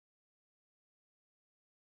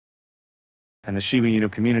And the Shiba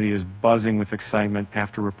Inu community is buzzing with excitement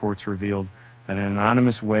after reports revealed that an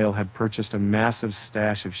anonymous whale had purchased a massive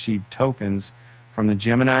stash of SHIB tokens from the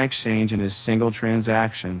Gemini exchange in his single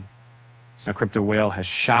transaction. The crypto whale has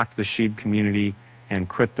shocked the SHIB community and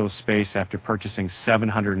crypto space after purchasing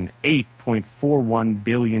 708.41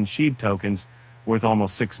 billion SHIB tokens, worth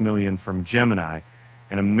almost 6 million from Gemini,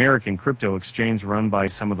 an American crypto exchange run by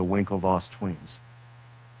some of the Winklevoss twins.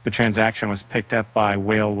 The transaction was picked up by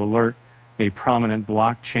Whale Alert, a prominent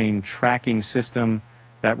blockchain tracking system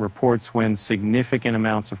that reports when significant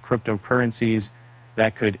amounts of cryptocurrencies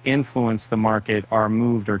that could influence the market are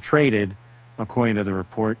moved or traded. According to the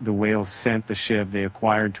report, the whales sent the SHIB they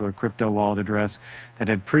acquired to a crypto wallet address that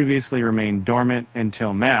had previously remained dormant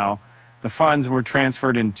until now. The funds were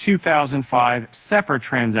transferred in 2005 separate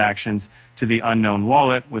transactions to the unknown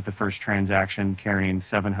wallet, with the first transaction carrying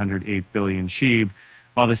 708 billion SHIB,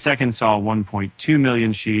 while the second saw 1.2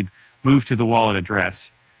 million SHIB moved to the wallet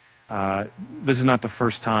address. This is not the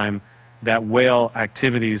first time that whale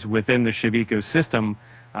activities within the SHIB ecosystem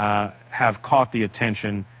have caught the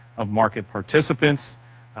attention of market participants,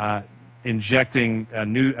 injecting a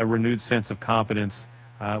renewed sense of confidence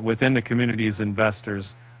within the community's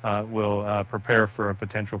investors will prepare for a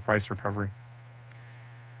potential price recovery.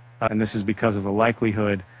 And this is because of the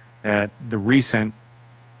likelihood that the recent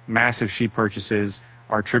massive SHIB purchases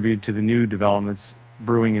are attributed to the new developments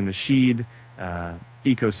brewing in the SHIB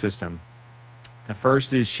ecosystem. The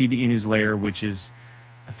first is Shiba Inu's layer, which is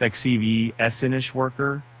effectively SNish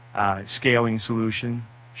worker scaling solution,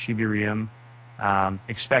 Shiba Inu,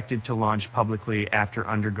 expected to launch publicly after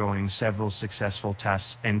undergoing several successful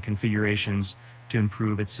tests and configurations to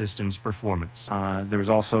improve its system's performance. There's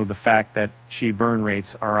also the fact that SHIB burn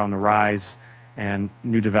rates are on the rise, and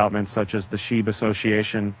new developments such as the SHIB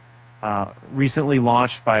Association, recently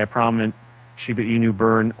launched by a prominent Shiba Inu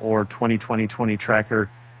burn or 2020 tracker,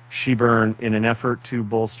 SHIBurn, in an effort to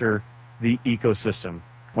bolster the ecosystem.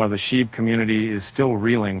 While the SHIB community is still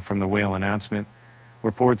reeling from the whale announcement,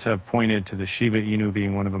 reports have pointed to the Shiba Inu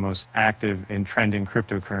being one of the most active and trending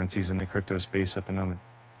cryptocurrencies in the crypto space at the moment.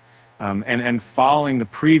 And following the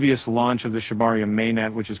previous launch of the Shibarium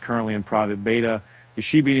mainnet, which is currently in private beta, the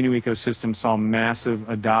Shiba Inu ecosystem saw massive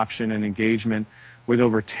adoption and engagement, with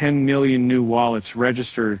over 10 million new wallets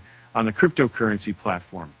registered on the cryptocurrency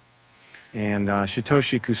platform. And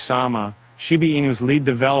Satoshi Kusama, Shiba Inu's lead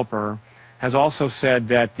developer, has also said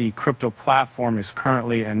that the crypto platform is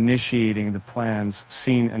currently initiating the plans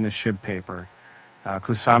seen in the SHIB paper.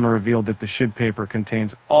 Kusama revealed that the SHIB paper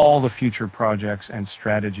contains all the future projects and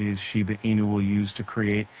strategies Shiba Inu will use to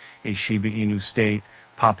create a Shiba Inu state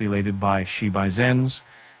populated by Shibaizens,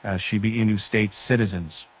 Shiba Inu state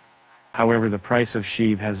citizens. However, the price of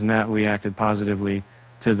SHIB has not reacted positively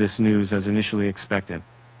to this news as initially expected.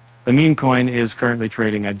 The meme coin is currently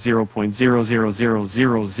trading at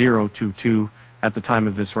 0.00000022 at the time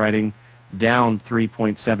of this writing, down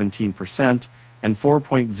 3.17% and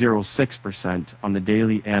 4.06% on the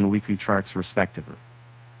daily and weekly charts respectively.